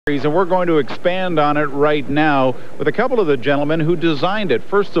And we're going to expand on it right now with a couple of the gentlemen who designed it.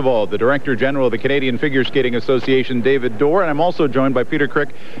 First of all, the Director General of the Canadian Figure Skating Association, David Dore, and I'm also joined by Peter Krick.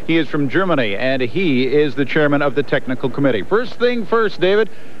 He is from Germany, and he is the chairman of the technical committee. First thing first,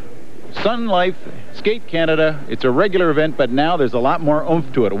 David, Sun Life, Skate Canada, it's a regular event, but now there's a lot more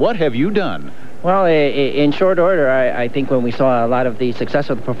oomph to it. What have you done? Well, in short order, I think when we saw a lot of the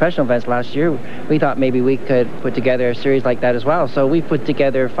success of the professional events last year, we thought maybe we could put together a series like that as well. So we put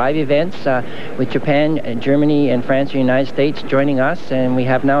together 5 events with Japan, and Germany, and France, and the United States joining us, and we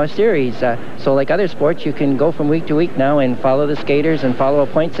have now a series. So like other sports, you can go from week to week now and follow the skaters and follow a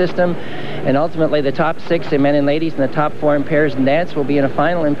point system. And ultimately, the top 6 in men and ladies and the top 4 in pairs and dance will be in a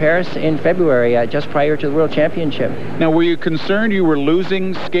final in Paris in February, just prior to the World Championship. Now, were you concerned you were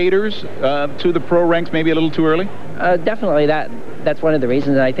losing skaters to the pro ranks maybe a little too early? Definitely, that's one of the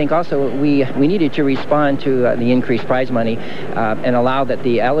reasons. And I think also we needed to respond to the increased prize money and allow that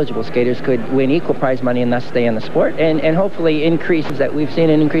the eligible skaters could win equal prize money and thus stay in the sport, and hopefully increases that we've seen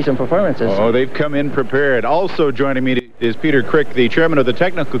an increase in performances. Oh, they've come in prepared. Also joining me is Peter Krick, the chairman of the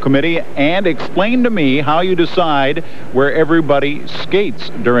technical committee, and explain to me how you decide where everybody skates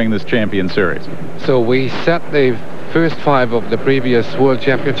during this champion series. So we set the first 5 of the previous World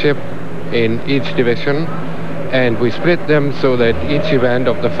Championship in each division, and we split them so that each event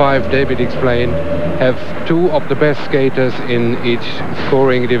of the 5 David explained have 2 of the best skaters in each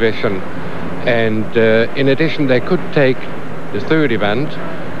scoring division. And in addition, they could take the 3rd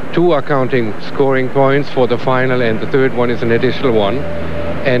event. 2 are counting scoring points for the final, and the 3rd one is an additional one.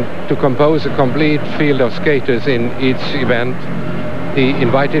 And to compose a complete field of skaters in each event, the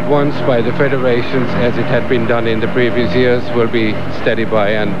invited ones by the federations, as it had been done in the previous years, will be steady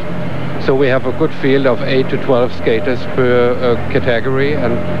by. And so we have a good field of 8 to 12 skaters per category,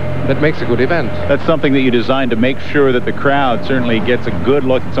 and that makes a good event. That's something that you designed to make sure that the crowd certainly gets a good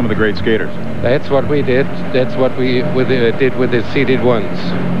look at some of the great skaters. That's what we did. That's what we did with the seeded ones.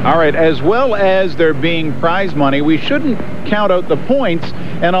 All right, as well as there being prize money, we shouldn't count out the points,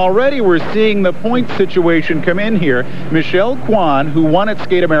 and already we're seeing the point situation come in here. Michelle Kwan, who won at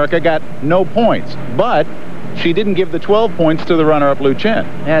Skate America, got no points, but she didn't give the 12 points to the runner-up, Lu Chen.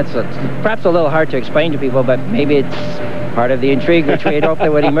 Yeah, it's perhaps a little hard to explain to people, but maybe it's part of the intrigue which we had hoped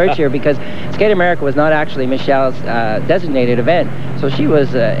that would emerge here, because Skate America was not actually Michelle's designated event, so she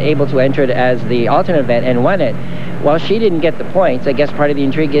was able to enter it as the alternate event and won it. While she didn't get the points, I guess part of the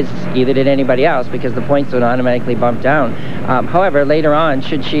intrigue is either did anybody else, because the points don't automatically bump down. However, later on,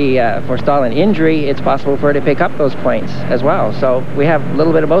 should she forestall an injury, it's possible for her to pick up those points as well. So we have a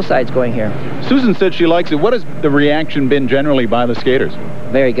little bit of both sides going here. Susan said she likes it. What has the reaction been generally by the skaters?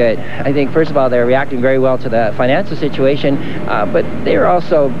 Very good. I think, first of all, they're reacting very well to the financial situation, but they're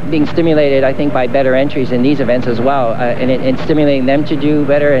also being stimulated, I think, by better entries in these events as well, and stimulating them to do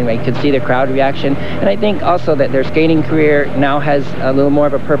better, and we can see the crowd reaction. And I think also that their skating career now has a little more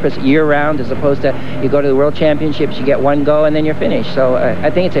of a purpose year-round, as opposed to you go to the World Championships, you get one go, and then you're finished. So I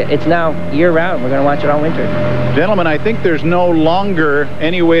think it's now year-round. We're going to watch it all winter. Gentlemen, I think there's no longer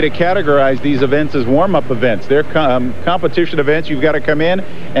any way to categorize these events as warm-up events. They're competition events. You've got to come in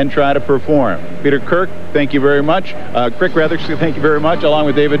and try to perform. Peter Krick, thank you very much. Krick, rather, thank you very much, along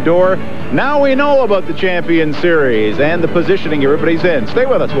with David Dore. Now we know about the Champion Series and the positioning everybody's in. Stay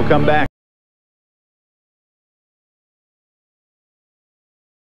with us. We'll come back.